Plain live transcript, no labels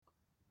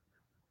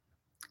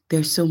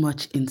There's so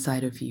much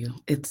inside of you.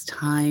 It's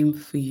time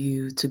for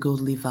you to go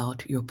live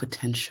out your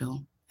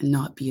potential and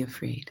not be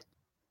afraid.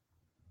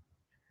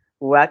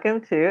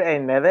 Welcome to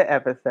another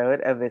episode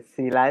of the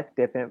See Life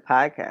Different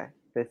podcast.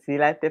 The See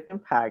Life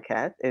Different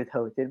podcast is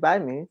hosted by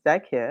me,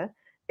 Zakia,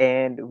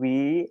 and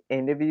we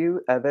interview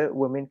other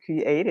women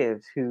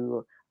creatives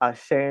who are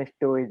sharing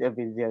stories of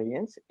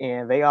resilience,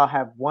 and they all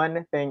have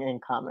one thing in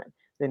common: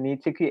 the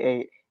need to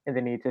create and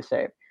the need to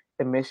serve.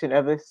 The mission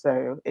of this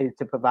show is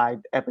to provide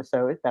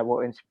episodes that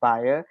will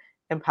inspire,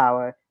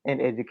 empower, and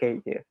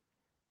educate you.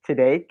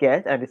 Today's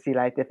guest on the Sea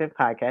Life Different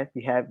podcast,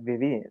 we have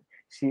Vivian.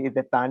 She is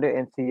the founder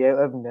and CEO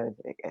of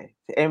Nozick, an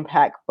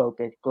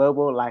impact-focused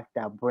global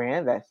lifestyle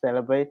brand that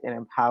celebrates and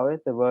empowers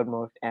the world's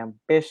most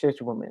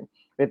ambitious women.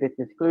 With its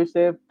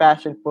exclusive,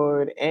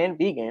 fashion-forward, and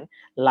vegan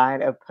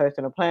line of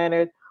personal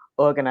planners,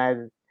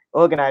 organizers,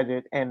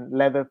 organizers, and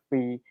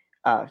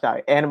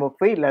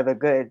animal-free leather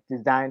goods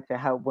designed to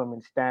help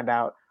women stand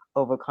out,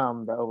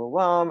 overcome the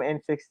overwhelm,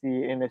 and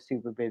succeed in a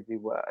super busy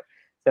world.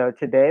 So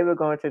today we're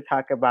going to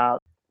talk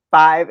about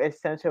five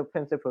essential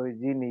principles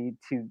you need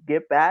to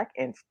get back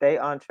and stay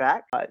on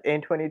track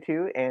in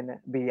 22 and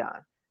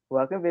beyond.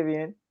 Welcome,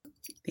 Vivian.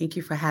 Thank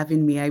you for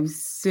having me. I'm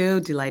so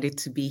delighted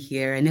to be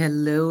here. And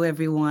hello,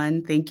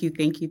 everyone. Thank you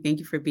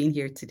for being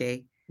here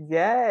today.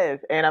 Yes,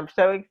 and I'm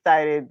so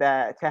excited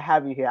that to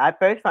have you here. I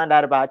first found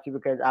out about you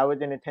because I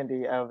was an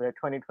attendee of the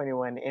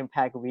 2021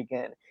 Impact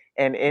Weekend,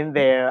 and in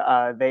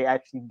there, they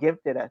actually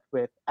gifted us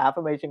with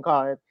affirmation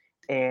cards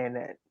and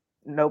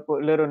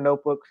little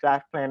notebook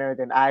slash planners,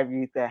 and I've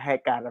used the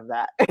heck out of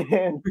that.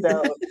 And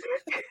so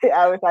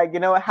I was like,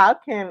 you know what? How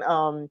can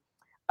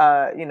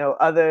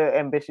other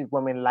ambitious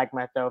women like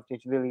myself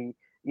just really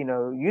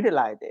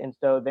utilize it? And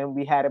so then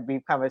we had a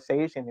brief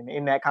conversation, and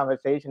in that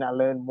conversation, I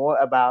learned more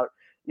about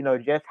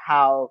just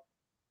how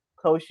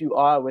close you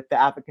are with the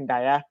African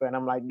diaspora. And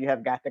I'm like, you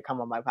have got to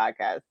come on my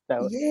podcast.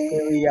 So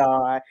here we Yay.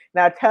 are.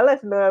 Now tell us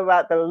more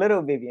about the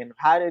little Vivian.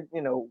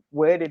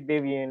 Where did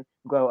Vivian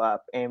grow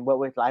up and what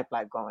was life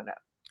like growing up?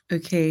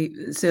 Okay,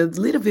 so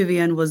little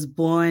Vivian was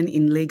born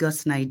in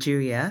Lagos,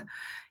 Nigeria.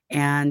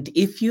 And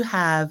if you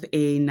have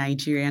a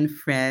Nigerian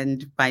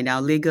friend by now,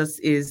 Lagos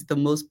is the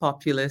most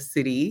populous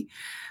city.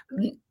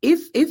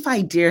 If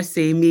I dare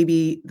say,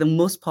 maybe the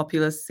most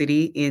populous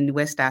city in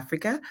West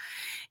Africa.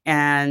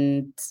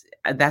 And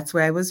that's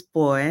where I was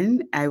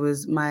born.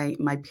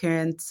 My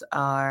parents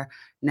are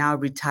now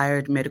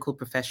retired medical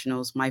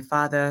professionals. My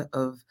father,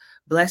 of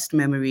blessed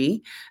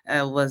memory,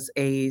 was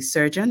a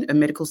surgeon, a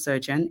medical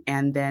surgeon,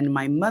 and then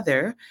my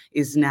mother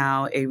is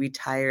now a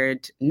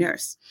retired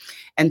nurse.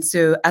 And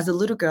so, as a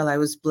little girl, I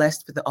was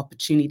blessed with the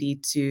opportunity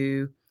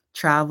to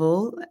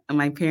travel.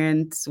 My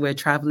parents were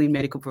traveling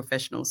medical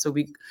professionals, so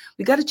we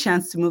got a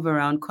chance to move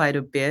around quite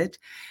a bit.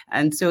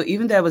 And so,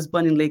 even though I was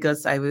born in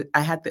Lagos, I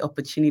had the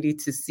opportunity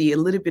to see a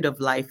little bit of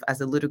life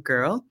as a little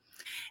girl.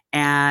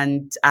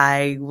 And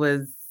I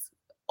was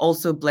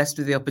also blessed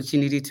with the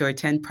opportunity to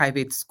attend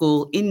private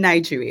school in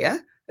Nigeria.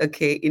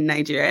 Okay, in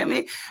Nigeria. I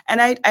mean, and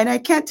I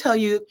can't tell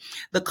you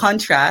the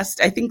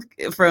contrast. I think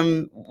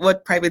from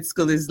what private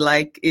school is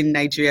like in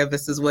Nigeria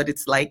versus what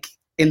it's like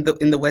in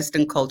the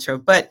Western culture.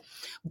 But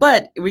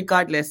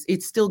regardless,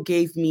 it still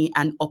gave me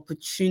an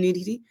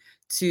opportunity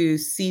to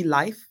see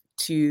life,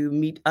 to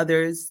meet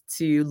others,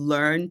 to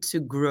learn, to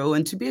grow,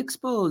 and to be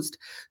exposed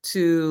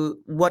to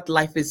what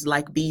life is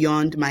like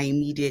beyond my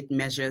immediate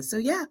measures. So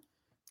yeah,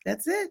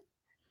 that's it.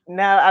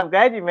 Now, I'm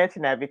glad you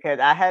mentioned that because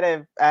I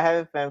have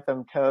a friend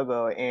from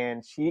Togo,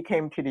 and she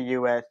came to the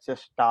U.S. to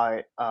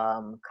start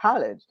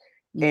college,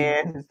 Mm.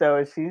 and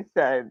so she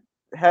said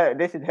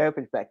this is her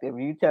perspective.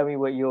 You tell me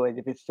what yours,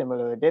 if it's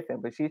similar or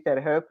different. But she said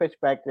her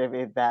perspective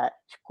is that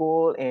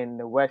school in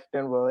the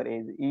Western world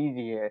is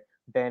easier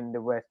than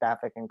the West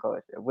African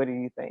culture. What do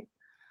you think?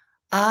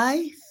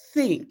 I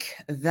think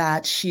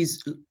that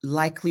she's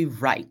likely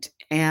right.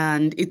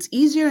 And it's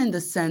easier in the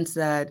sense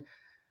that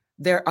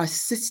there are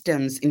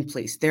systems in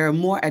place. There are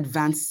more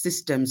advanced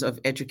systems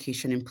of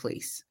education in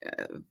place.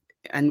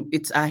 And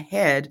it's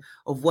ahead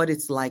of what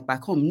it's like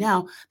back home.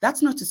 Now,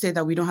 that's not to say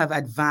that we don't have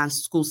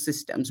advanced school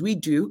systems. We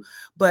do,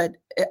 but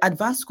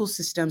advanced school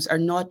systems are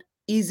not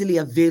easily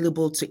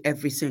available to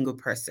every single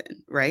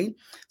person, right?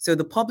 So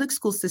the public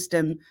school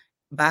system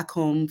back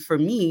home for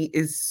me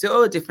is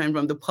so different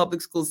from the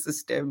public school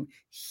system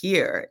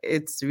here.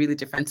 It's really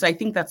different. So I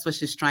think that's what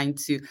she's trying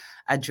to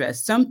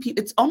address. Some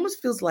people, it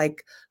almost feels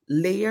like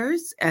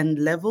layers and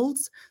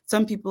levels.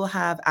 Some people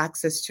have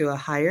access to a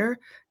higher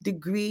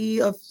degree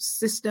of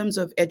systems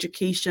of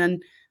education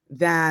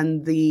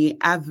than the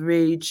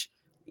average,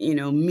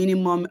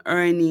 minimum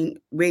earning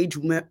wage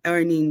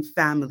earning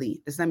family.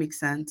 Does that make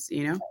sense?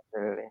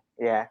 Absolutely.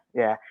 Yeah,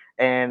 yeah.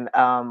 And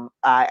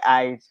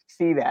I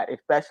see that,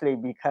 especially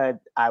because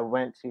I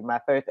went to my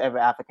first ever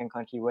African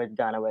country was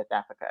Ghana, West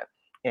Africa.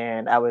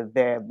 And I was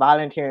there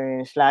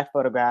volunteering slash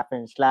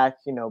photographing slash,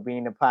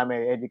 being a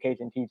primary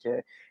education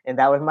teacher. And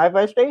that was my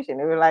frustration.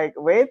 It was like,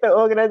 where's the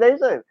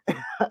organization?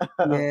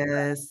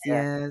 Yes,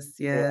 Yeah, yes,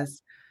 yeah.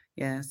 yes.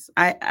 Yes,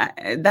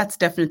 that's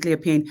definitely a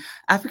pain.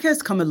 Africa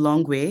has come a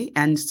long way,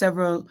 and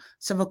several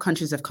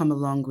countries have come a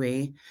long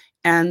way.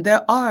 And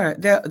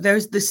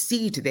there's the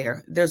seed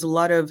there. There's a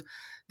lot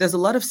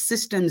of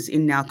systems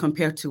in now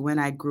compared to when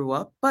I grew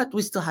up, but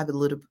we still have a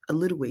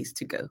little ways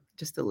to go,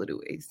 just a little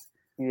ways.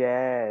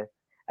 Yes,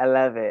 I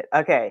love it.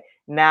 Okay,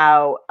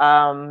 now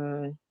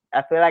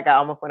I feel like I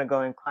almost want to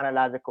go in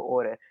chronological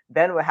order.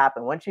 Then what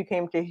happened once you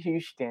came to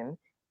Houston?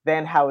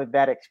 Then how was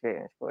that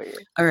experience for you?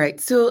 All right.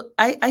 So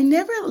I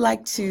never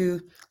like to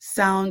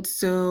sound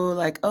so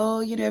like,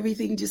 oh,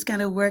 everything just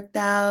kind of worked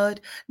out.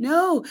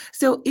 No.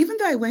 So even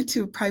though I went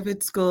to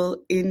private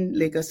school in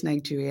Lagos,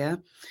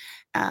 Nigeria,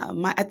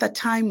 at that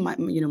time,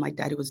 my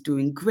daddy was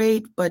doing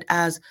great, but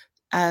as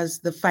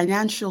the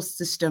financial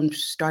system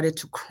started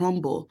to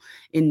crumble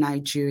in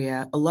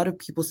Nigeria, a lot of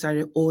people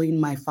started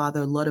owing my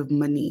father a lot of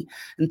money,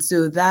 and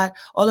so that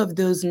all of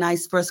those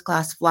nice first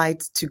class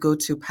flights to go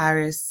to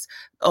Paris,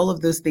 all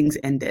of those things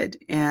ended,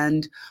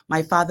 and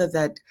my father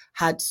that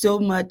had so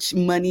much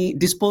money,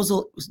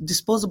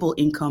 disposable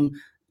income,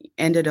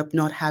 ended up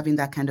not having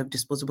that kind of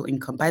disposable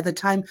income. By the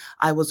time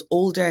I was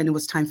older and it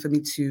was time for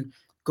me to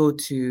go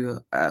to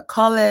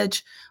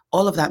college,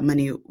 all of that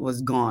money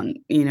was gone.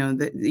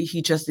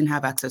 He just didn't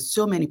have access.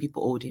 So many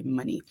people owed him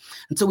money.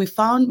 And so we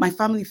found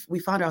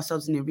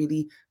ourselves in a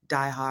really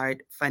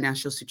die-hard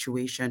financial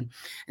situation.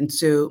 And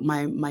so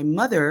my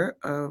mother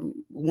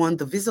won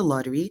the Visa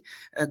lottery.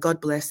 God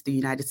bless the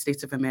United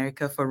States of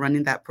America for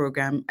running that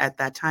program at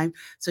that time.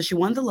 So she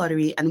won the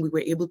lottery, and we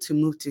were able to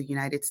move to the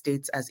United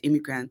States as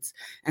immigrants.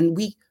 And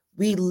we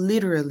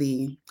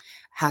literally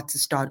had to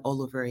start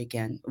all over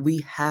again. We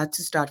had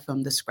to start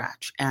from the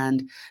scratch.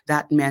 And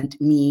that meant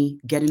me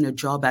getting a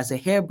job as a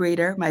hair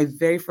braider. My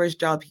very first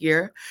job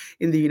here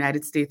in the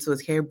United States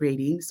was hair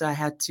braiding. So I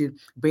had to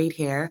braid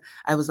hair.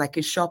 I was like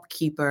a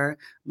shopkeeper.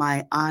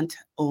 My aunt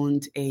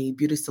owned a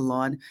beauty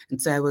salon.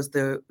 And so I was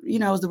the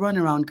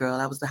runaround girl.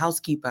 I was the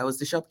housekeeper. I was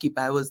the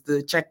shopkeeper. I was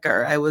the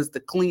checker. I was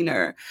the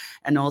cleaner.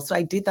 And also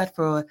I did that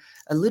for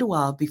a little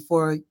while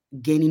before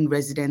gaining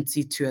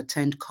residency to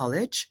attend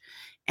college.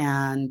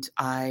 And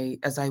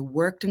as I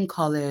worked in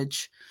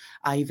college,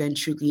 I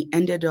eventually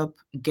ended up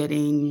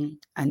getting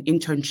an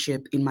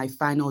internship in my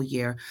final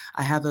year.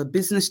 I have a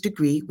business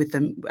degree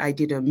I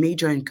did a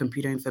major in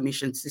computer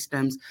information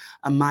systems,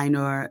 a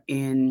minor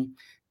in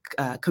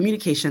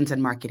communications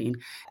and marketing.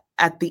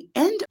 At the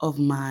end of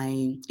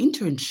my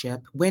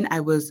internship, when I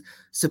was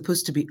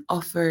supposed to be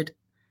offered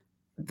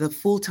the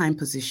full-time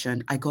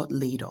position, I got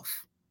laid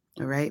off.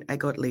 All right, I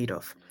got laid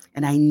off,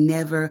 and I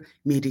never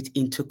made it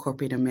into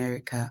corporate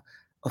America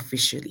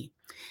officially.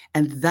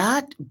 And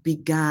that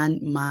began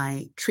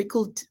my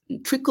trickle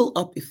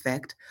up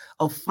effect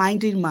of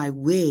finding my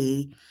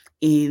way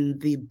in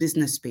the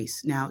business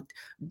space. Now,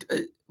 uh,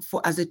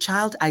 for as a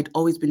child, I'd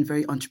always been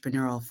very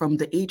entrepreneurial from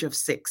the age of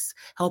 6,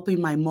 helping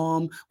my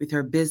mom with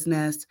her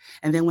business.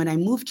 And then when I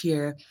moved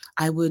here,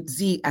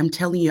 I'm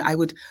telling you, I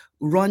would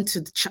run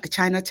to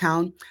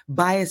Chinatown,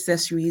 buy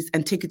accessories,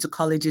 and take it to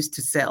colleges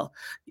to sell.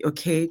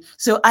 Okay.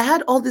 So I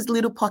had all these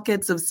little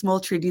pockets of small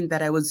trading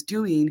that I was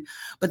doing.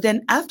 But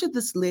then after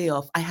this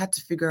layoff, I had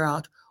to figure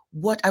out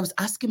what I was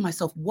asking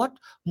myself, what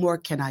more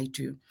can I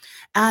do?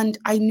 And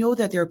I know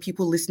that there are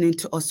people listening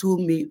to us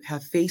who may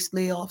have faced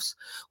layoffs,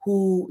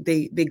 who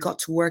they got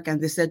to work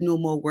and they said no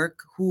more work,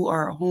 who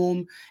are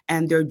home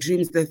and they're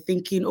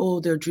thinking,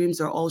 oh, their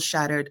dreams are all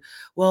shattered.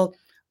 Well,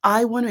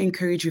 I want to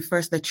encourage you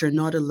first that you're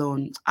not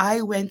alone.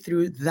 I went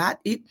through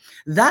that.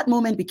 That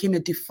moment became a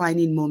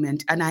defining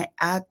moment, and I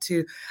had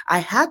to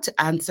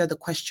answer the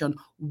question,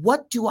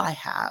 what do I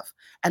have?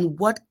 And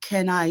what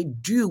can I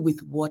do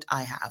with what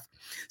I have?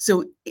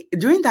 So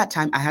during that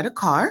time, I had a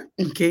car,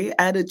 okay?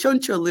 I had a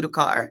choncho little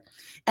car,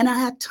 and I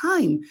had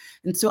time.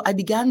 And so I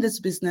began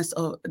this business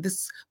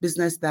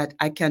that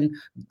I can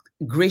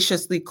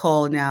graciously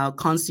call now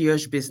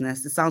concierge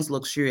business. It sounds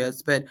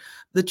luxurious, but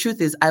the truth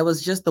is, I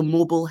was just the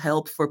mobile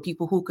help for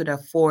people who could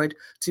afford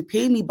to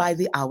pay me by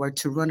the hour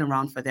to run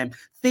around for them.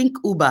 Think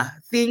Uber,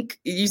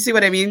 you see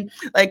what I mean?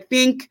 Like,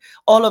 think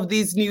all of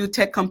these new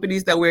tech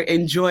companies that we're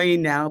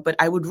enjoying now, but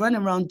I would run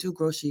around, do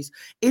groceries.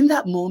 In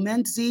that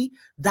moment, Z,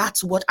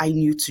 that's what I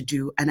knew to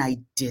do, and I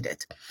did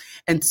it.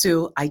 And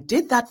so I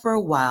did that for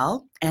a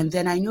while, and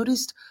then I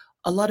noticed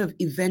a lot of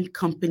event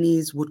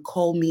companies would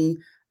call me.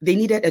 They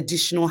needed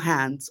additional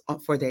hands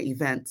for their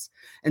events.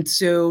 And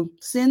so,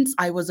 since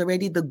I was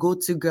already the go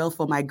to girl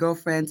for my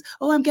girlfriends,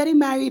 oh, I'm getting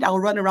married, I'll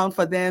run around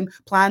for them,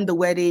 plan the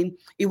wedding.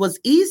 It was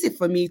easy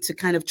for me to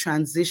kind of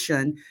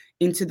transition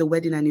into the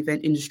wedding and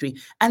event industry.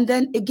 And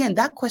then again,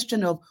 that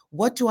question of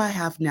what do I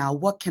have now?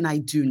 What can I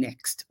do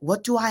next?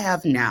 What do I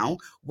have now?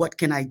 What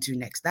can I do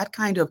next? That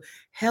kind of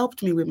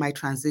helped me with my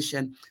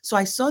transition. So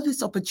I saw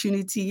this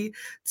opportunity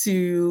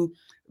to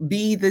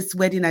be this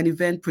wedding and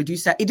event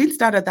producer. It didn't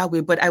start out that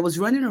way, but I was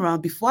running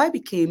around before I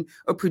became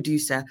a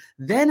producer.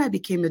 Then I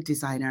became a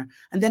designer.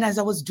 And then as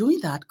I was doing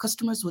that,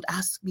 customers would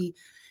ask me,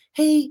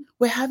 hey,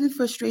 we're facing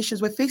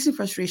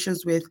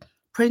frustrations with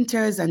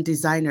printers and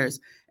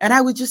designers. And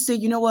I would just say,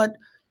 you know what?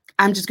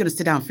 I'm just going to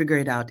sit down and figure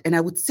it out. And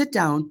I would sit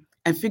down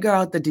and figure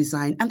out the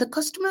design. And the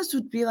customers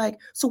would be like,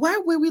 so why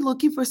were we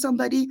looking for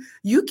somebody?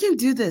 You can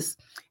do this.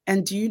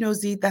 And do you know,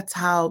 Z, that's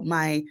how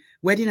my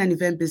wedding and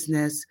event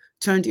business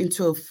turned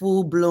into a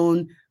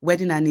full-blown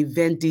wedding and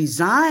event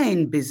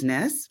design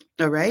business.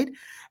 All right.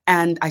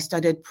 And I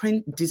started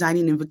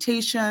designing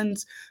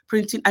invitations,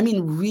 printing, I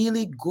mean,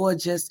 really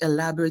gorgeous,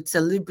 elaborate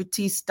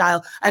celebrity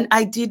style. And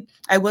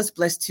I was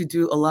blessed to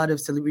do a lot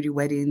of celebrity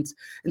weddings.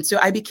 And so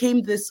I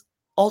became this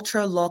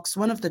ultra luxe,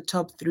 one of the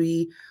top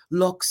three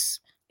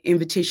luxe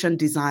invitation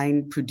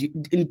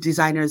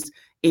designers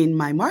in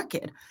my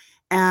market.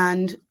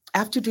 And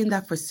after doing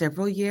that for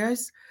several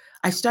years,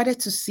 I started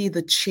to see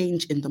the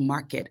change in the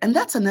market. And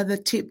that's another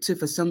tip too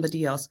for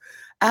somebody else.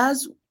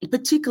 As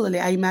particularly,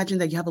 I imagine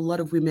that you have a lot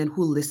of women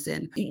who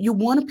listen. You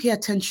want to pay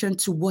attention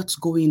to what's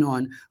going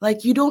on.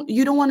 Like you don't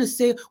want to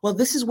say, well,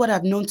 this is what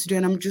I've known to do,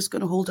 and I'm just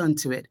going to hold on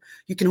to it.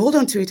 You can hold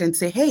on to it and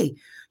say, hey,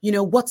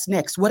 what's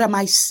next? What am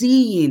I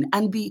seeing?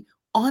 And be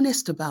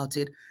honest about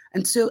it.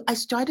 And so I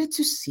started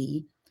to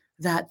see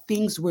that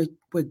things were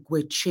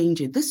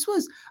changing. This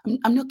was,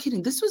 I'm not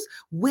kidding. This was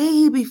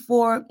way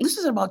before. This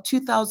was about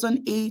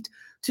 2008,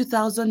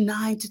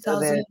 2009, So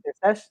 2000.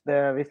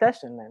 the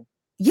recession then.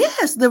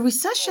 Yes, the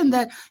recession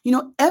that,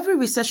 every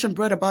recession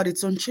brought about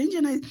its own change.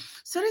 And I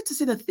started to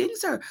see that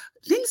things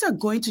are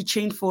going to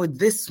change for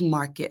this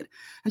market.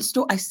 And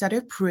so I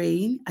started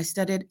praying. I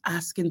started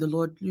asking the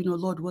Lord,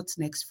 Lord, what's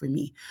next for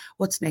me?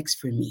 What's next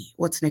for me?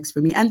 What's next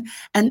for me? And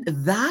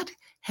that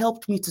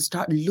helped me to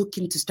start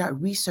looking, to start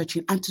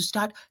researching, and to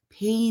start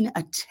paying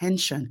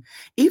attention.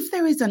 If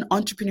there is an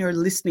entrepreneur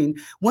listening,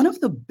 one of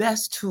the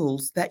best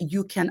tools that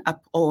you can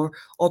or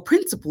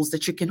principles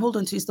that you can hold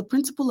on to is the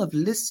principle of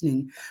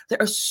listening.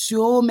 There are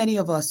so many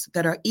of us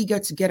that are eager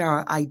to get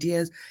our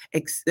ideas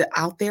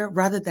out there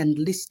rather than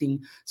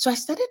listening. So I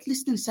started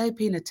listening, started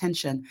paying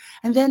attention,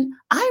 and then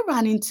I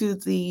ran into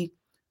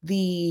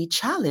the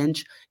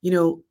challenge.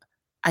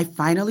 I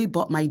finally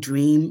bought my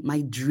dream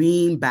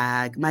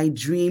bag, my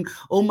dream.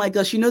 Oh my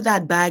gosh,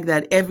 that bag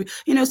that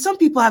some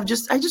people have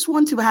I just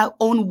want to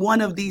own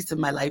one of these in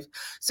my life.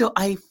 So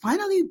I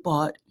finally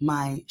bought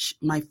my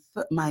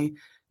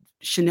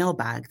Chanel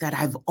bag that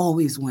I've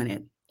always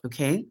wanted.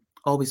 Okay.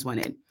 Always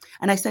wanted.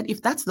 And I said,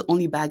 if that's the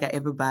only bag I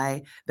ever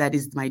buy, that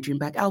is my dream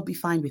bag, I'll be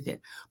fine with it.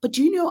 But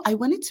I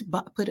wanted to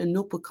put a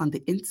notebook on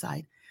the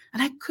inside,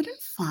 and I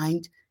couldn't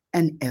find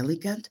an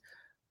elegant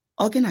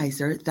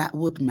organizer that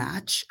would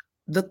match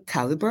the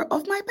caliber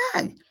of my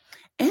bag.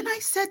 And I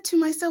said to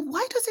myself,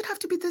 why does it have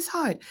to be this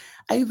hard?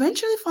 I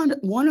eventually found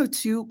one or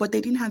two, but they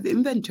didn't have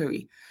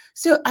inventory.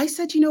 So I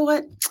said, you know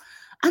what?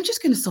 I'm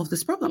just going to solve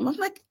this problem. I'm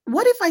like,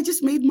 what if I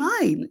just made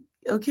mine?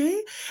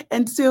 Okay.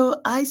 And so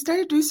I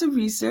started doing some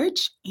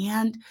research,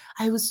 and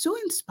I was so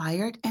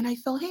inspired, and I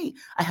felt, hey,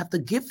 I have the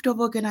gift of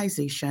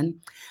organization.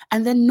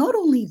 And then not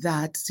only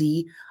that,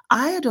 see,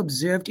 I had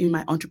observed in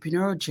my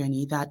entrepreneurial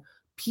journey that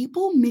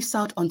people miss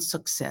out on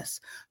success,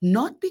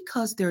 not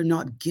because they're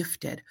not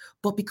gifted,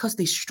 but because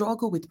they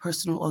struggle with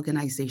personal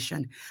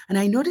organization. And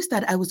I noticed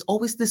that I was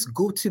always this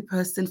go-to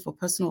person for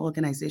personal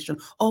organization,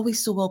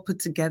 always so well put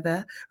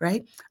together,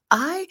 right?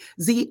 I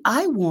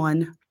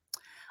won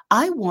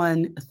I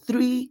won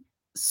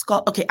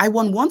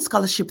one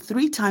scholarship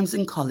 3 times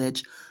in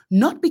college,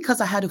 not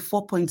because I had a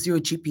 4.0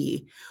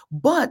 GPA,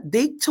 but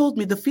they told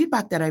me the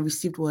feedback that I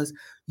received was,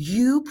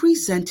 you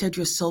presented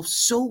yourself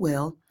so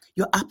well.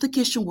 Your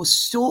application was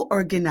so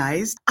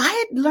organized. I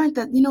had learned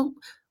that,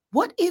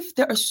 what if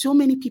there are so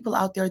many people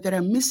out there that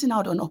are missing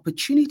out on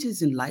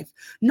opportunities in life,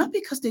 not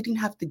because they didn't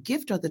have the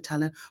gift or the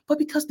talent, but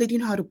because they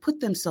didn't know how to put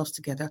themselves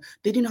together.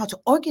 They didn't know how to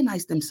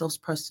organize themselves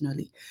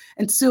personally.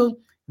 And so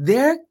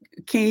there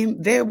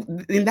in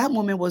that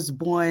moment was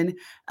born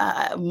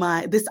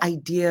my this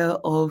idea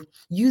of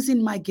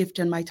using my gift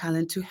and my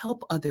talent to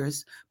help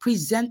others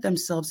present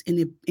themselves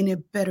in a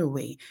better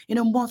way, in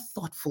a more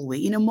thoughtful way,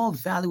 in a more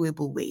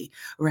valuable way,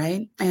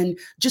 right? And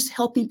just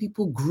helping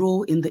people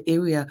grow in the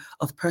area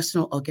of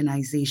personal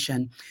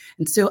organization.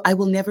 And so I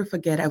will never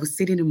forget, I was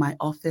sitting in my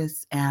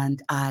office,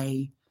 and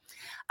I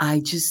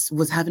just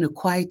was having a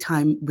quiet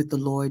time with the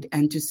Lord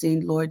and just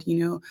saying, Lord,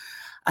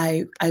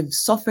 I've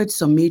suffered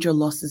some major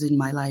losses in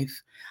my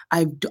life.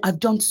 I've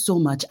done so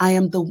much. I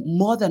am the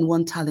more than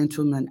one talent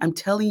woman. I'm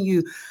telling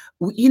you,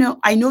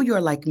 I know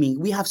you're like me.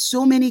 We have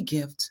so many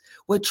gifts.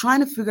 We're trying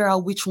to figure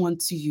out which one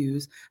to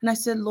use. And I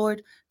said,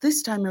 Lord,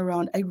 this time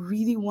around, I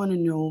really want to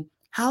know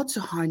how to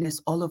harness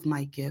all of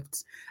my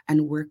gifts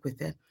and work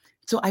with it.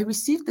 So I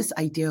received this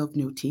idea of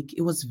Notique.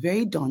 It was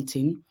very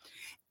daunting,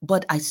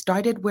 but I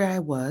started where I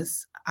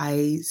was.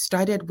 I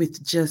started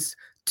with just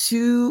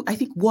two, I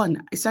think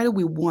one. I started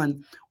with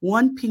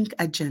one pink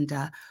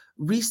agenda,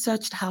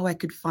 researched how I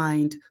could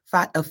find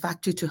a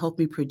factory to help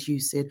me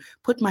produce it,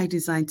 put my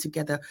design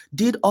together,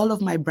 did all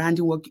of my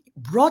branding work,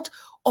 brought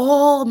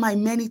all my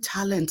many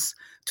talents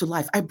to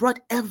life. I brought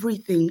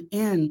everything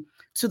in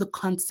to the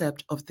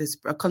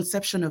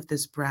conception of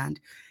this brand.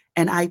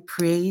 And I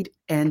prayed,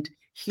 and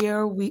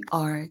here we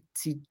are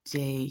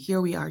today.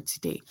 Here we are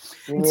today.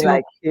 You And mean so,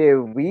 like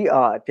here we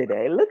are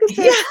today? Look at this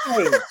yeah.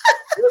 thing. Look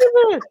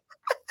at this.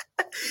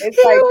 It's like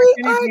Here as we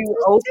soon as are you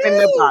open the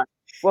today. box.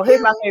 Well, here's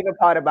Here my favorite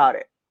part about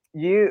it.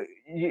 You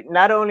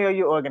not only are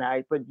you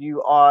organized, but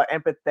you are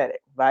empathetic,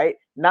 right?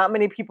 Not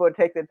many people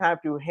take the time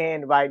to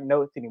handwrite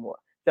notes anymore.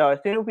 So as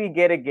soon as we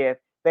get a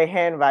gift, they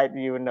handwrite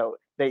you a note.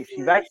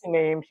 She writes Yes, your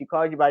name, she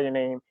calls you by your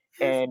name,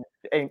 yes,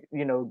 and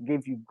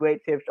gives you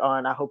great tips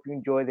on I hope you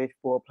enjoy this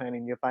for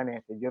planning your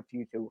finances, your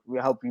future. We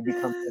help you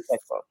become yes,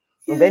 successful.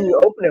 And then yes.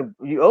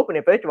 you open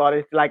it, first of all,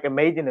 it's like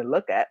amazing to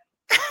look at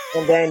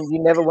and then you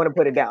never want to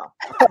put it down.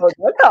 So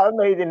that's how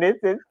amazing this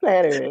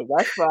planet is.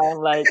 That's why I'm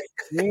like,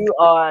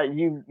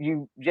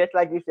 you just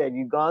like you said,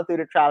 you've gone through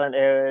the trial and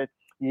errors,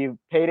 you've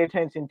paid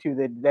attention to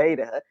the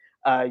data,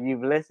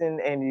 you've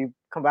listened and you've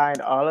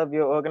combined all of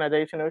your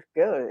organizational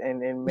skills and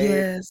made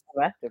Yes. a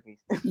masterpiece.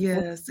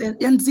 Yes,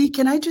 and Z,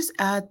 can I just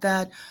add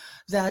that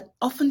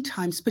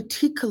oftentimes,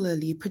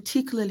 particularly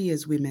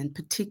as women,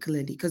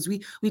 particularly because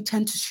we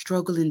tend to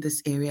struggle in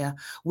this area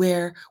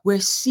where we're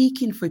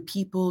seeking for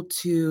people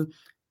to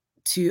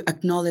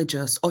acknowledge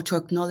us or to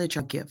acknowledge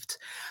our gift.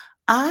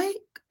 I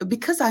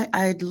because I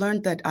had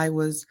learned that I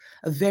was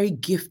a very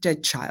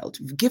gifted child,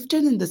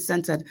 gifted in the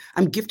sense that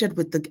I'm gifted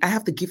with I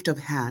have the gift of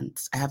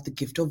hands, I have the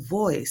gift of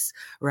voice,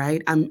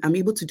 right? I'm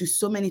able to do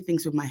so many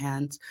things with my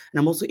hands, and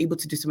I'm also able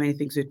to do so many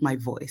things with my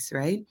voice,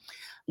 right?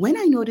 When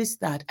I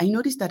noticed that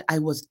I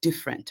was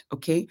different,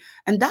 okay?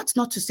 And that's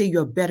not to say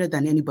you're better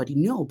than anybody,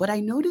 no, but I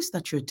noticed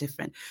that you're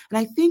different. And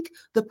I think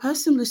the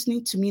person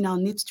listening to me now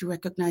needs to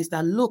recognize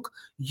that, look,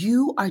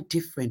 you are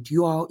different.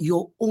 You are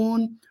your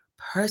own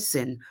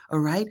person, all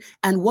right?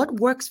 And what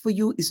works for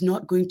you is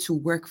not going to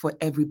work for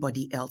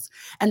everybody else.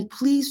 And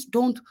please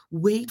don't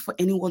wait for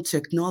anyone to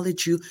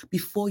acknowledge you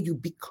before you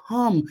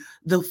become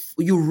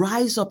you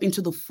rise up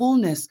into the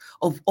fullness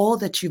of all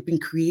that you've been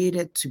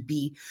created to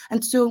be.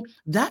 And so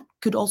that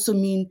could also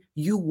mean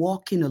you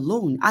walking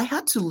alone. I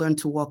had to learn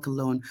to walk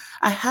alone.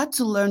 I had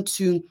to learn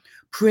to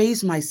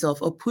praise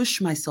myself or push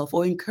myself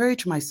or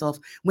encourage myself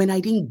when I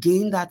didn't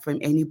gain that from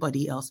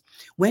anybody else.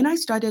 When I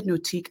started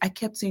Notique, I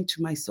kept saying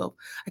to myself,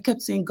 I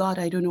kept saying, God,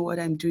 I don't know what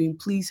I'm doing.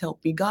 Please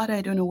help me. God, I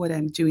don't know what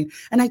I'm doing.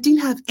 And I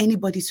didn't have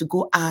anybody to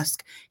go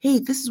ask, hey,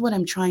 this is what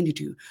I'm trying to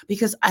do,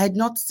 because I had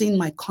not seen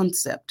my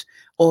concept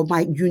or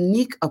my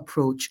unique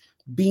approach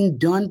being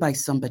done by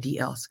somebody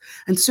else.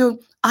 And so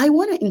I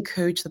want to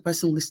encourage the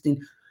person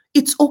listening.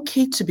 It's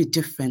okay to be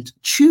different.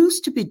 Choose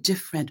to be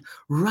different.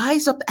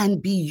 Rise up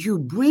and be you.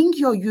 Bring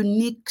your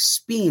unique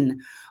spin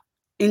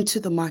into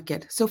the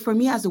market. So for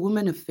me, as a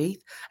woman of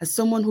faith, as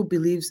someone who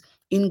believes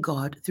in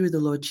God through the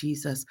Lord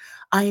Jesus,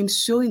 I am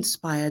so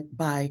inspired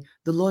by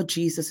the Lord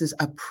Jesus's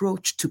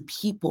approach to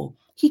people.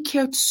 He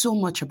cared so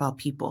much about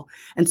people.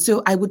 And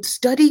so I would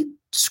study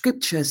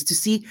scriptures to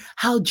see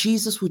how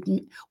Jesus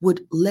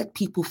would let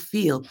people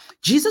feel.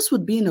 Jesus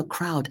would be in a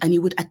crowd and he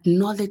would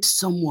acknowledge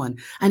someone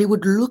and he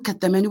would look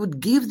at them and he would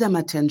give them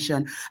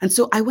attention. And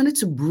so I wanted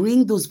to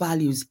bring those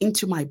values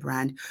into my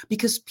brand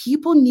because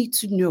people need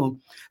to know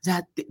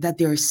that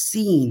they're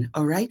seen.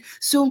 All right,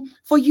 so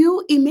for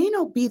you it may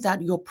not be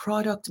that your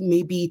product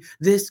may be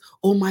this,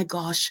 oh my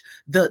gosh,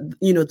 the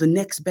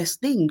next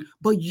best thing,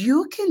 but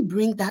you can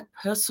bring that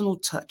personal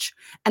touch,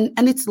 and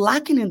it's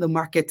lacking in the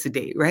market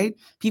today, right?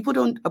 People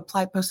don't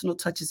apply personal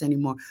touches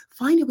anymore.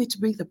 Find a way to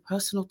bring the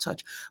personal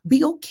touch.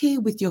 Be okay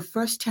with your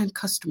first 10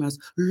 customers.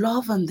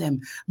 Love on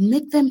them.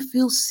 Make them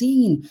feel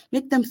seen.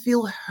 Make them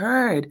feel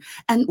heard.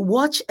 And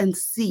watch and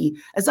see.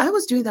 As I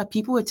was doing that,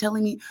 people were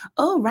telling me,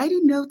 oh,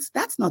 writing notes,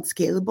 that's not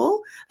scalable.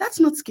 That's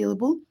not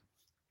scalable.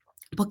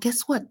 But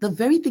guess what? The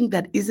very thing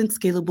that isn't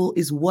scalable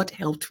is what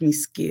helped me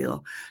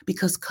scale,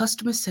 because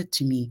customers said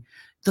to me,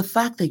 the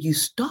fact that you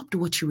stopped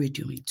what you were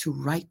doing to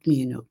write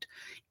me a note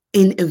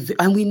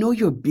and we know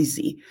you're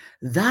busy,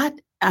 that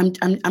I'm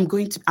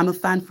a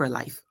fan for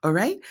life. All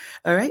right,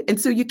 and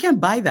so you can't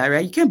buy that,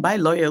 right? You can't buy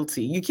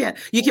loyalty. You can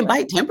buy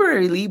it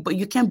temporarily, but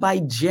you can't buy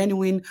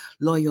genuine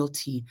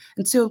loyalty.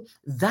 And so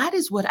that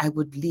is what I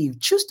would leave.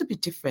 Choose to be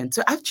different.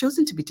 So I've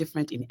chosen to be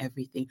different in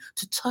everything,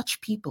 to touch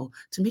people,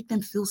 to make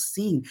them feel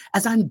seen,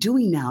 as I'm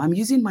doing now. I'm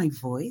using my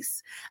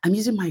voice, I'm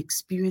using my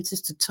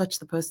experiences to touch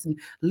the person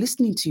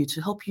listening to you,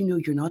 to help you know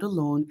you're not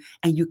alone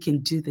and you can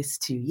do this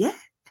too. Yeah.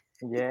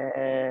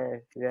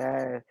 Yes,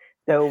 yes.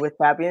 So with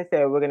that being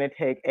said, we're gonna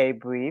take a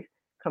brief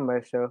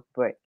commercial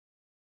break.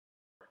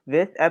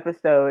 This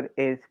episode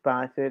is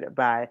sponsored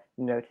by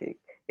Notic.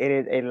 It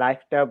is a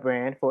lifestyle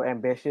brand for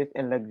ambitious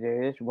and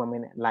luxurious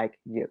women like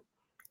you.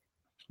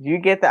 You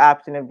get the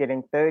option of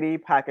getting 30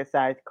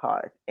 pocket-sized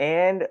cards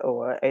and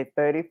or a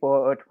 34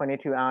 or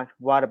 22-ounce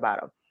water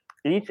bottle.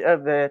 Each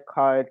of the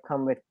cards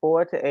come with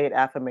 4 to 8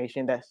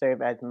 affirmations that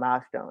serve as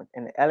milestones,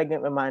 an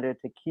elegant reminder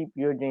to keep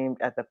your dreams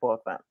at the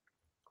forefront.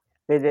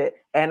 Visit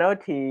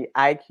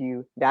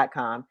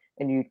notiq.com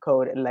and use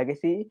code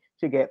LEGACY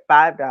to get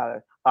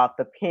 $5 off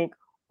the pink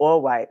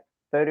or white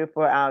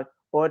 34-ounce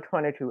or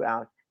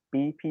 22-ounce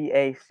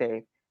BPA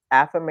safe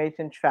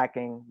affirmation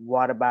tracking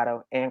water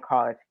bottle and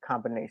card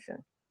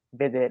combination.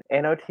 Visit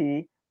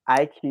notiq.com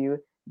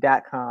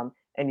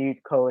and use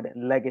code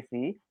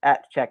LEGACY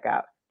at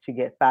checkout to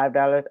get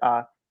 $5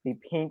 off Be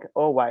pink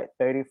or white,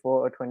 34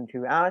 or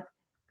 22 ounce,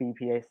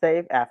 BPA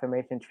safe,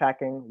 affirmation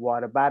tracking,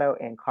 water bottle,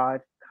 and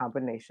card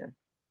combination.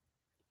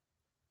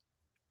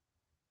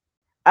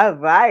 All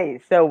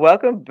right, so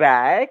welcome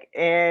back.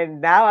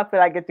 And now I feel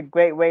like it's a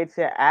great way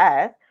to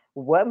ask,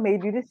 what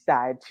made you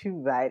decide to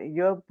write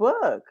your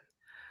book?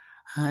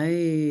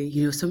 Hi,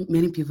 so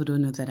many people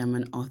don't know that I'm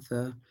an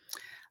author.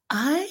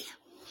 I,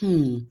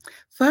 hmm,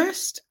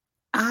 first,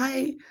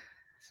 I,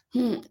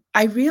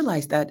 I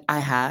realized that I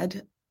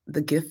had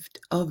the gift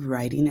of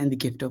writing and the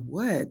gift of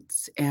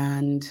words,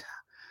 and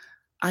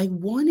I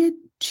wanted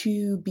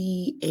to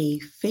be a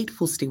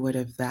faithful steward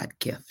of that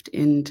gift.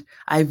 And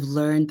I've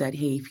learned that,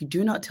 hey, if you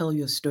do not tell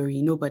your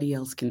story, nobody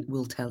else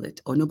will tell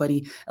it, or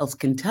nobody else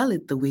can tell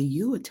it the way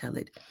you would tell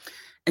it.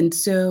 And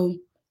so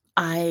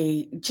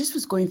I just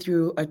was going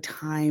through a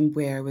time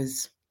where I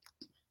was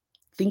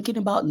thinking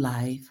about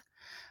life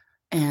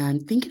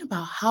and thinking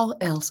about how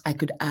else I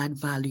could add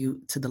value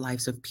to the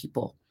lives of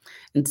people.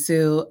 And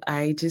so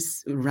I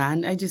just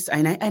ran, I just,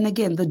 and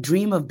again, the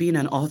dream of being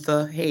an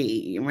author,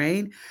 hey,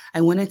 right?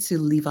 I wanted to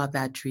live out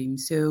that dream.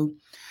 So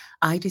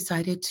I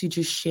decided to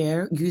just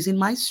share using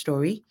my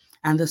story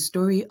and the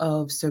story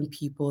of some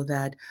people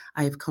that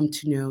I've come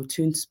to know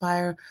to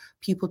inspire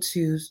people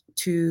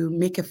to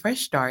make a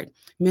fresh start.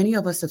 Many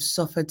of us have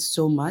suffered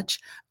so much.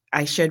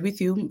 I shared with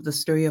you the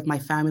story of my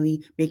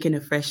family making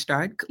a fresh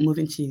start,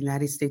 moving to the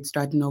United States,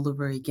 starting all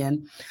over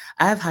again.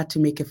 I've had to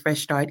make a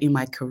fresh start in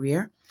my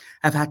career.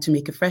 I've had to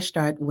make a fresh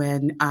start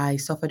when I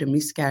suffered a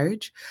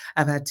miscarriage.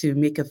 I've had to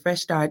make a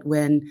fresh start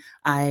when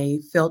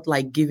I felt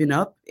like giving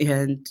up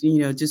and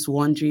just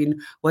wondering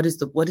what is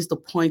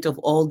the point of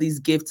all these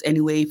gifts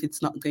anyway if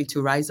it's not going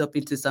to rise up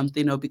into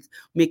something or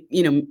make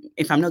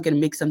if I'm not going to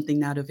make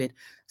something out of it.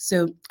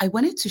 So I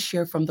wanted to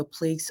share from the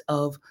place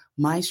of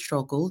my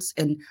struggles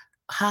and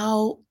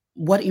how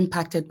what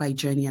impacted my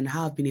journey and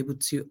how I've been able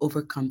to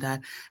overcome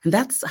that. And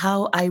that's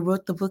how I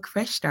wrote the book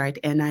Fresh Start.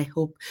 And I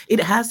hope it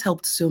has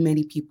helped so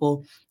many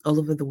people all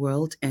over the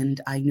world.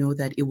 And I know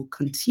that it will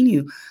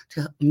continue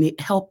to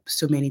help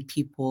so many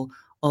people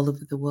all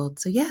over the world.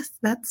 So yes,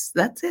 that's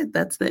it.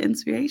 That's the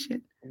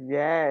inspiration.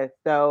 Yes.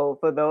 So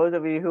for those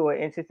of you who are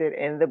interested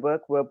in the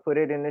book, we'll put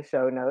it in the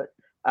show notes.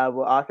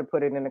 We'll also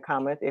put it in the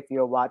comments if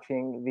you're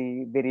watching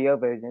the video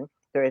version.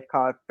 So it's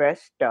called Fresh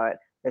Start,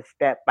 the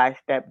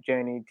step-by-step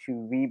journey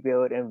to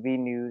rebuild and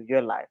renew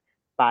your life.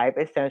 5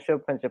 essential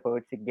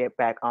principles to get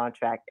back on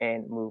track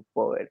and move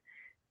forward.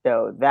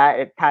 So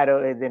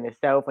title is in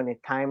itself and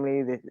it's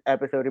timely. This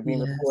episode is being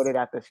Yes. recorded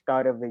at the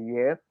start of the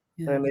year.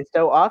 Yes. It's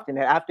so often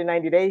that after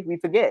 90 days we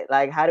forget.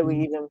 Like, how do we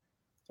Yes. even,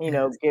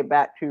 Yes. get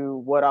back to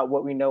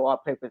what we know our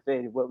purpose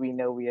is, what we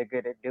know we are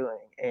good at doing.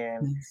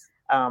 And Yes.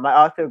 I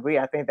also agree.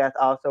 I think that's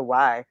also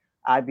why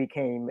I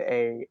became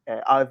a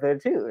author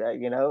too.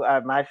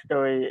 My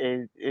story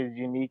is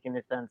unique in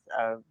the sense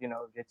of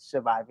just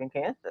surviving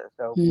cancer.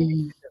 So being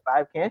able Mm, to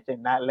survive cancer,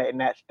 not letting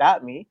that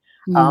stop me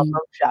mm,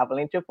 from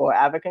traveling to 4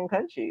 African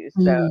countries.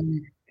 So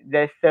mm.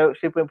 that's so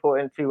super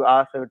important to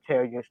also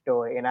tell your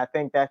story, and I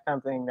think that's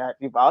something that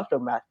you've also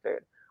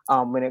mastered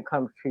when it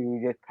comes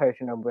to just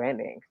personal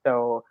branding.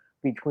 So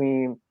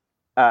between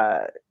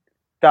uh,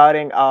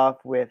 starting off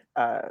with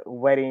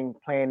wedding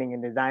planning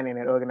and designing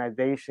an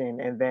organization,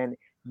 and then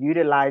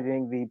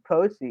utilizing the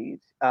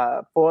proceeds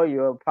for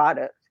your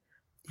products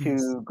Yes.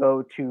 to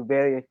go to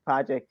various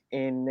projects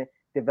in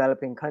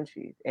developing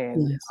countries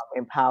and Yes.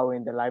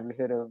 empowering the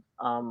livelihood of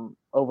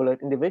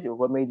overlooked individuals.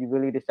 What made you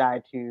really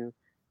decide to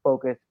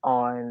focus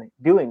on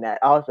doing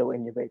that also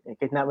in your business?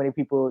 Because not many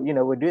people,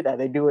 would do that.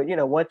 They do it,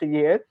 once a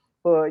year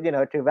for,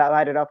 to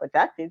write it off of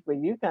taxes, but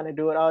you kind of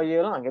do it all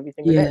year long, every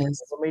single day.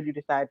 Yes. What made you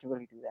decide to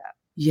really do that?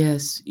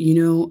 Yes,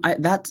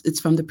 that's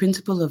it's from the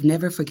principle of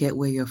never forget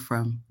where you're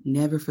from.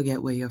 Never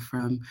forget where you're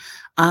from.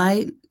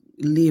 I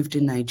lived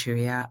in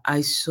Nigeria.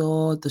 I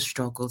saw the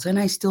struggles, and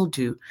I still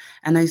do,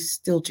 and I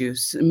still do.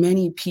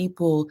 Many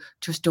people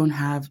just don't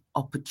have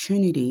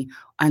opportunity,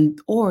 and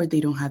or they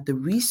don't have the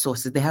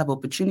resources. They have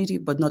opportunity,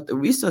 but not the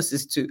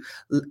resources to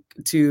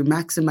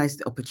maximize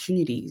the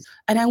opportunities.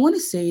 And I want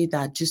to say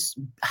that just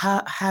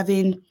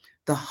having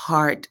the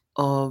heart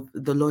of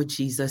the Lord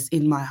Jesus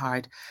in my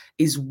heart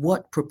is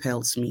what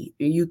propels me.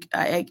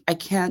 I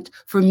can't,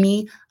 for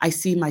me, I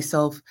see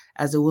myself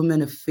as a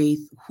woman of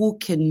faith who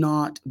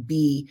cannot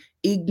be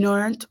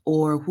ignorant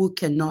or who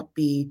cannot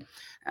be,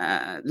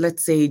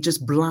 let's say,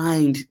 just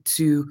blind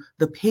to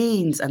the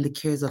pains and the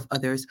cares of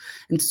others.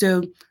 And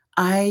so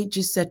I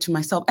just said to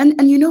myself,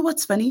 and you know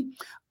what's funny?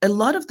 A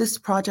lot of these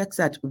projects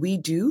that we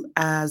do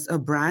as a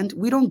brand,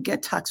 we don't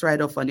get tax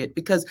write-off on it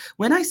because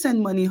when I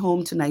send money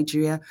home to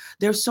Nigeria,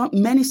 there's so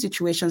many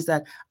situations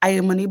that I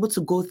am unable to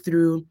go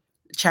through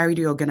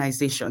charity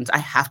organizations. I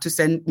have to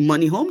send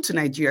money home to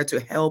Nigeria to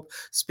help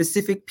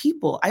specific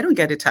people. I don't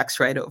get a tax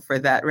write-off for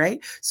that, right?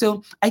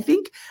 So I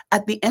think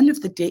at the end of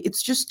the day,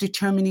 it's just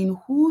determining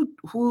who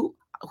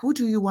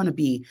do you want to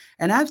be?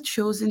 And I've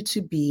chosen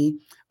to be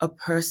a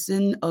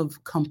person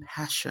of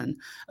compassion,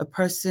 a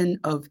person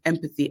of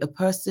empathy, a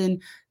person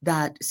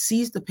that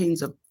sees the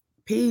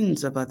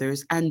pains of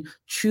others and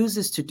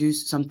chooses to do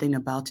something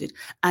about it.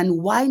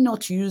 And why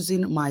not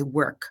using my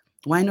work?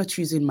 Why not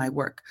using my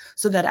work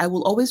so that I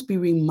will always be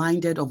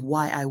reminded of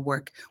why I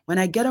work? When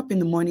I get up in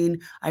the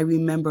morning, I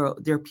remember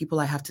there are people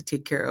I have to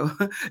take care of.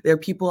 There are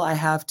people I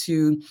have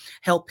to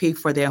help pay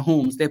for their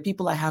homes. There are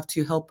people I have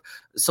to help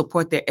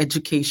support their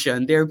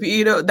education.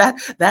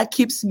 That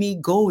keeps me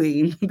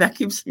going.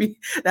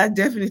 That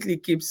definitely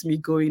keeps me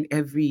going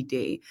every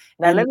day.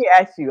 Now, let And me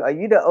ask you: are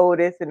you the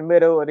oldest, in the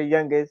middle, or the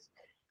youngest?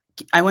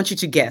 I want you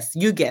to guess.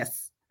 You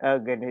guess. Oh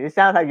goodness, it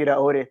sounds like you're the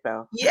oldest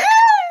though. Yes,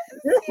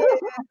 yes,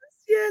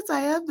 yes.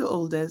 I am the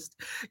oldest.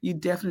 You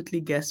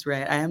definitely guessed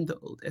right. I am the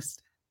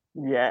oldest.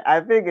 Yeah, I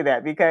figured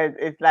that because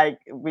it's like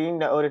being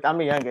the oldest. I'm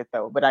the youngest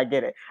though, but I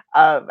get it.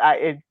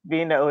 It's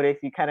being the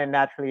oldest. You kind of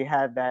naturally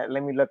have that.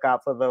 Let me look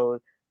out for those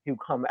who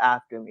come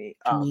after me.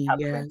 To me, Type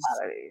of yes.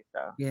 mentality. So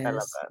I love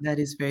Yes, that. that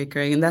is very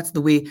correct. And that's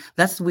the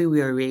way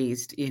we are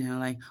raised,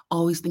 like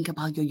always think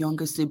about your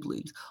younger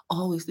siblings.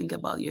 Always think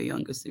about your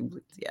younger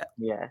siblings. Yeah.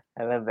 Yeah,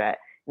 I love that.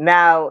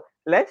 Now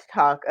let's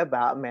talk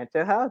about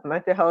mental health.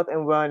 Mental health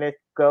and wellness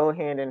go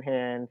hand in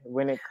hand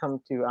when it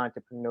comes to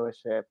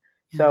entrepreneurship.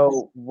 Yes.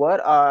 So, what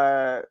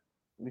are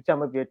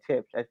some of your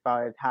tips as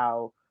far as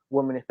how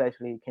women,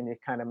 especially, can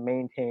just kind of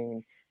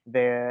maintain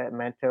their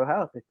mental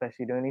health,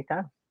 especially during these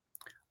times?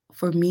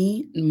 For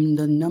me,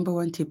 the number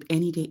one tip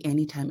any day,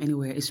 anytime,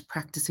 anywhere is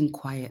practicing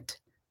quiet.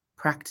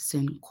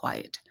 Practicing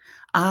quiet.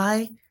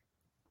 I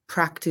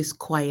practice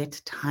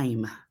quiet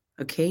time.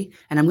 Okay.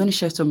 And I'm going to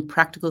share some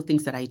practical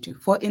things that I do.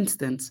 For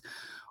instance,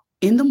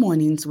 in the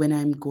mornings when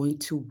I'm going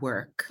to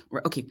work,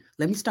 okay,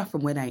 let me start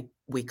from when I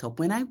wake up.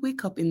 When I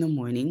wake up in the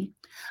morning,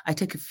 I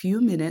take a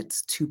few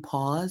minutes to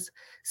pause,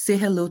 say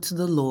hello to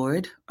the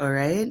Lord, all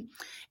right?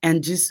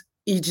 And just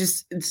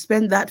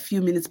spend that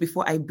few minutes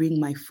before I bring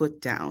my foot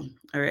down,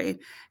 all right?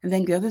 And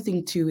then the other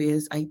thing too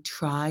is I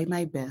try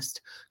my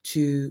best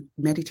to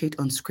meditate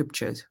on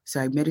scriptures.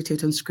 So I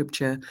meditate on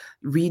scripture,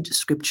 read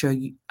scripture,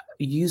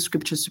 use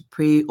scriptures to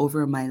pray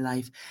over my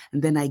life,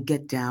 and then I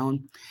get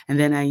down and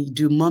then I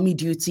do mommy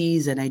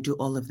duties and I do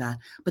all of that.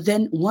 But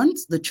then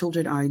once the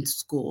children are in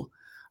school,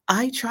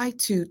 I try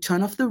to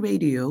turn off the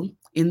radio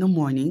in the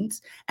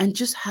mornings and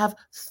just have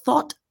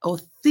thought or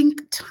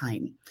think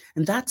time.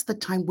 And that's the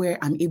time where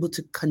I'm able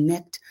to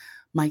connect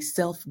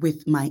myself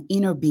with my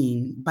inner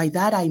being. By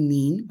that I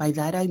mean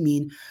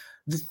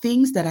the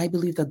things that I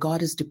believe that God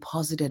has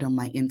deposited on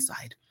my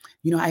inside.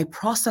 I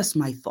process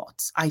my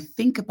thoughts. I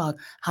think about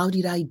how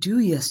did I do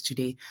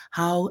yesterday?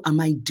 How am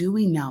I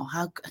doing now?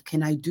 How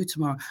can I do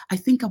tomorrow? I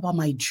think about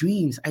my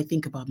dreams. I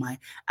think about my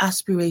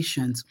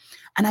aspirations.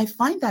 And I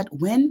find that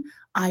when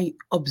I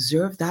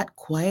observe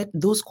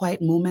those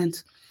quiet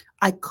moments,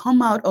 I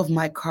come out of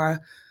my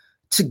car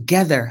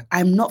together.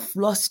 I'm not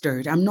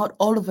flustered. I'm not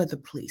all over the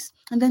place.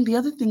 And then the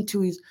other thing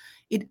too is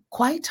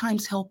quiet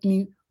times help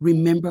me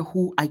remember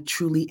who I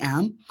truly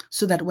am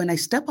so that when I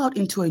step out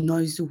into a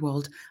noisy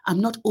world,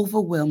 I'm not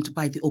overwhelmed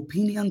by the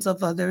opinions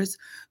of others,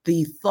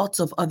 the thoughts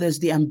of others,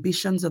 the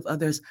ambitions of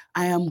others.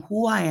 I am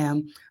who I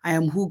am. I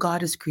am who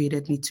God has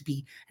created me to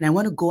be. And I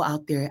want to go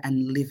out there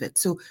and live it.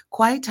 So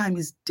quiet time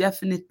is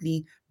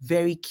definitely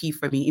very key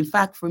for me. In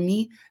fact, for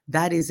me,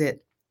 that is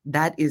it.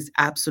 That is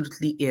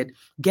absolutely it.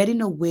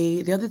 Getting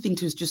away. The other thing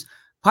too is just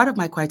part of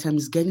my quiet time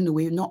is getting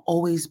away, not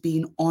always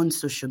being on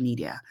social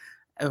media.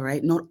 All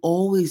right, not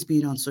always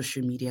being on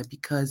social media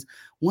because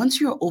once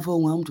you're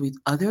overwhelmed with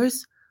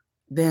others,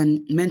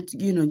 then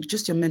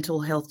just your mental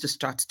health just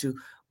starts to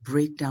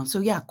break down. So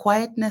yeah,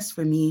 quietness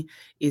for me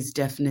is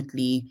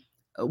definitely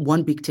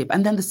one big tip.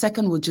 And then the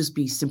second would just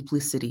be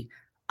simplicity.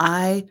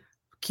 I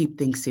keep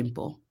things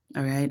simple.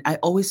 All right. I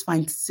always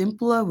find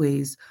simpler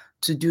ways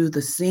to do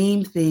the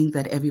same thing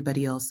that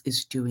everybody else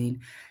is doing.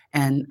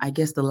 And I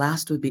guess the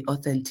last would be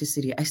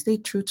authenticity. I stay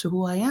true to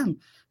who I am.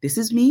 This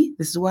is me.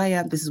 This is who I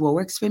am. This is what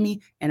works for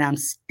me. And I'm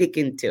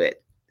sticking to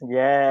it.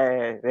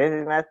 Yeah, this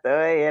is my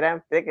story, and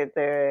I'm sticking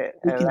to it.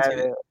 I Sticking love to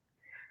it. it.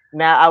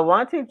 Now, I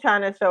want to try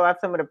to show off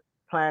some of the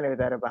planners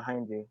that are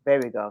behind you. There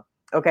we go.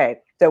 Okay,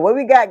 so what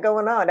we got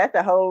going on? That's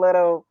a whole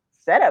little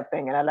setup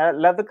thing, and I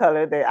love the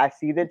color. That I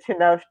see the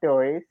Chanel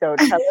story. So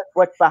tell us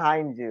what's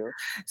behind you.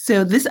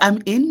 So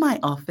I'm in my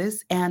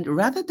office, and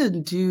rather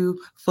than do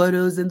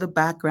photos in the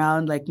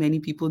background like many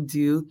people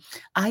do,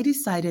 I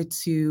decided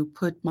to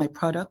put my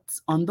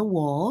products on the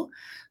wall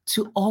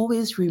to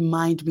always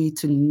remind me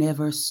to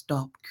never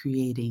stop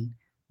creating.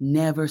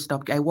 Never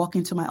stop. I walk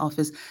into my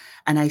office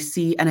and I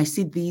see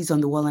these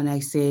on the wall and I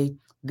say,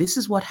 this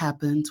is what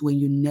happens when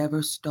you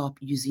never stop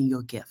using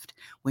your gift,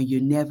 when you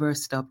never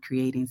stop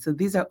creating. So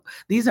these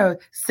are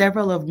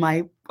several of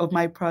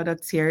my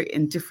products here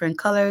in different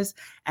colors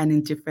and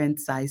in different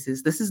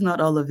sizes. This is not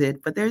all of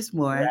it, but there's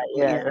more. Right,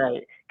 But yeah, yeah.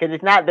 right. Because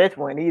it's not this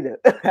one either.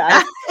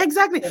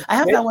 Exactly. I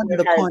have This that one in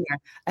one the has, corner.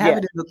 I have yeah,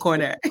 it in the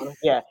corner.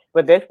 yeah.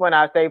 But this one,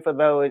 I'll say for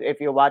those, if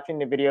you're watching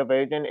the video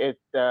version, it's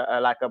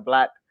like a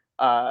black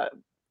uh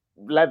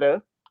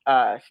leather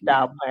Yeah.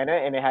 style planner,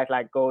 and it has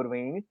like gold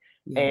rings.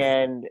 Yes.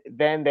 And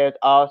then there's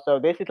also,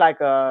 this is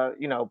like a,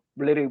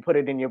 literally put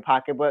it in your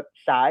pocketbook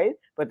size,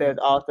 but there's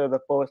Yes. also the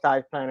full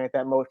size planners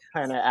that most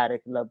planner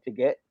addicts love to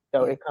get.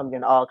 So Yes. it comes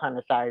in all kind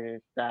of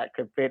sizes that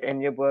could fit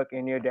in your book,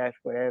 in your desk,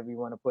 wherever you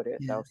want to put it.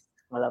 So Yes.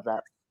 I love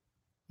that.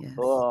 Yes.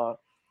 Cool.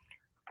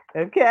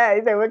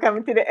 Okay, so we're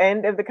coming to the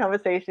end of the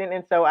conversation,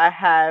 and so I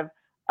have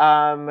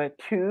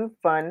two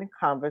fun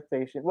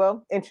conversations.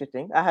 Well,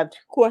 interesting. I have two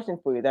questions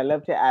for you that I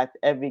love to ask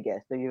every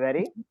guest. Are you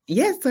ready?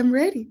 Yes, I'm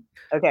ready.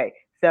 Okay,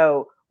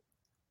 so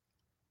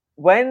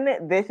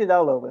when this is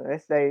all over,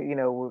 let's say,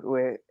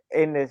 we're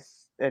in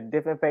this a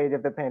different phase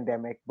of the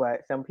pandemic,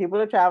 but some people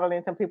are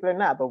traveling, some people are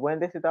not. But when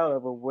this is all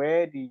over,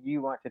 where do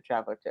you want to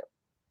travel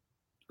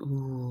to?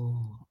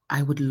 Ooh,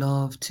 I would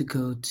love to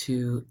go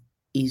to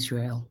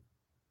Israel.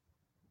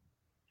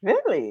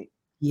 Really?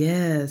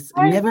 Yes,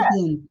 Why is never that?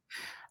 been.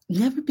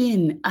 Never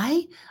been.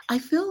 I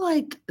feel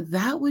like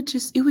that would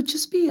just it would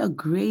just be a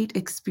great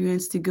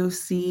experience to go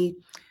see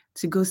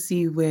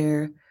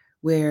where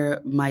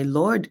my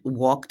Lord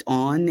walked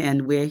on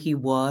and where he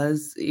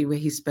was, where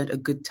he spent a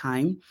good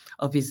time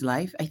of his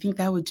life. I think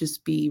that would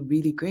just be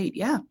really great.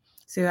 Yeah.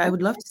 So I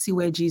would love to see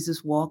where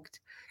Jesus walked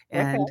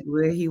Okay. and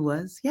where he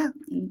was. Yeah.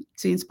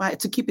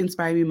 To keep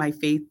inspiring my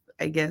faith,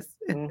 I guess.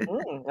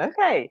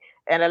 Okay.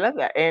 And I love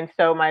that. And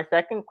so my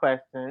second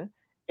question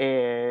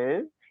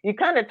is, you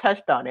kind of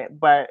touched on it,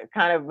 but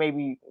kind of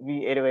maybe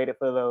reiterate it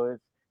for those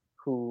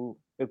who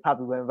it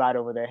probably went right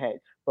over their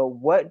heads. But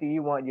what do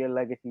you want your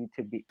legacy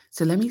to be?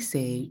 So let me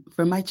say,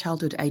 from my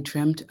childhood, I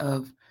dreamt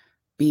of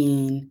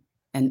being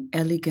an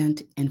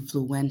elegant,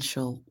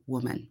 influential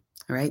woman.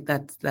 All right.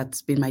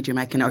 That's been my dream.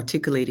 I can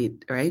articulate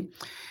it, right?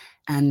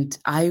 And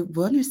I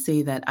want to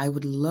say that I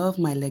would love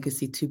my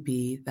legacy to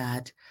be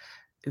that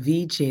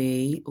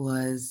VJ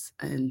was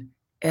an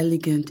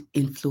elegant,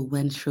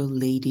 influential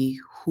lady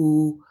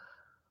who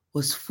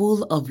was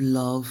full of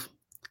love.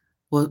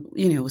 Well,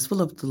 was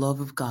full of the love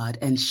of God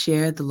and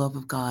shared the love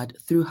of God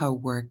through her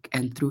work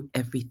and through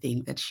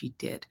everything that she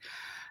did.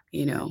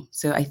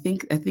 So I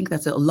think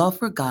that's a love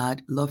for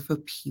God, love for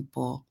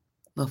people,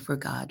 love for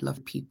God,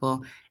 love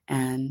people,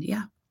 and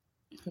yeah.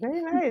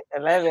 Very nice. I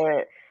love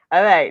it.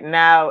 All right.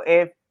 Now,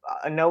 if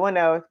no one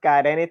else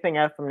got anything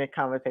else from this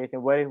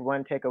conversation, what is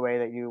one takeaway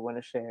that you want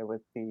to share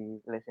with the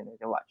listeners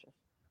and watchers?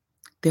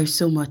 There's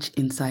so much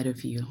inside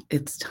of you.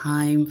 It's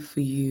time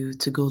for you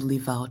to go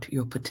live out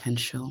your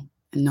potential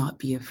and not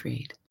be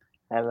afraid.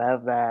 I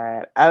love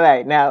that. All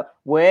right. Now,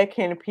 where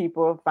can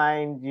people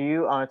find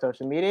you on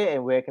social media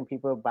and where can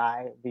people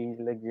buy these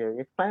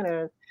luxurious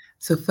planners?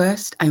 So,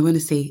 first, I want to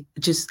say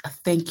just a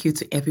thank you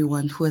to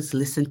everyone who has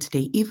listened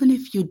today. Even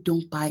if you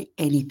don't buy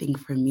anything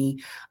from me,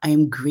 I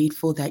am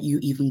grateful that you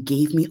even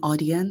gave me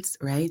audience,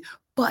 right?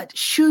 But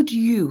should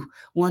you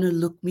want to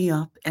look me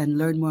up and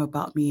learn more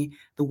about me,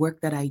 the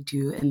work that I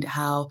do, and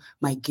how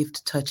my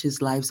gift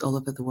touches lives all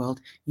over the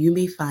world, you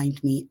may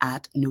find me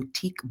at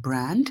Notique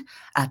Brand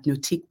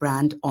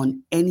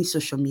on any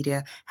social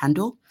media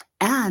handle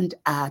and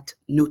at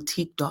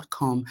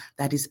notique.com.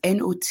 That is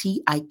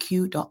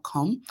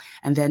notiq.com.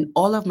 And then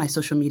all of my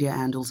social media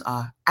handles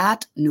are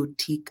at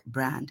Notique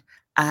Brand,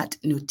 at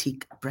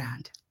Notique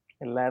Brand.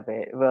 I love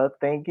it. Well,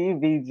 thank you,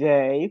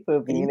 VJ, for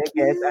being Thank a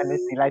guest on the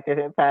you. See Like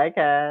Different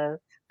podcast.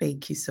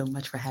 Thank you so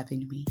much for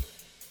having me.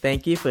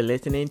 Thank you for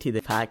listening to the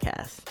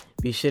podcast.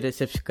 Be sure to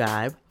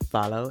subscribe,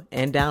 follow,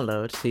 and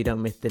download so you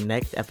don't miss the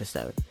next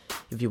episode.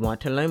 If you want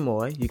to learn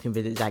more, you can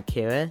visit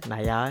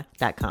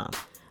ZaakirahNayyar.com.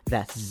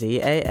 That's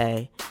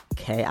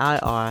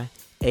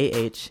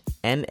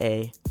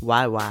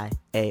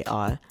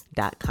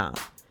ZaakirahNayyar.com.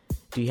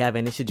 Do you have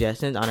any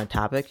suggestions on a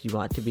topic you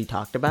want to be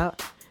talked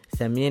about?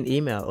 Send me an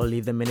email or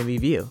leave them in a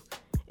review.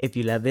 If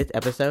you love this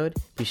episode,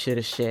 be sure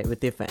to share it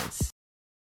with your friends.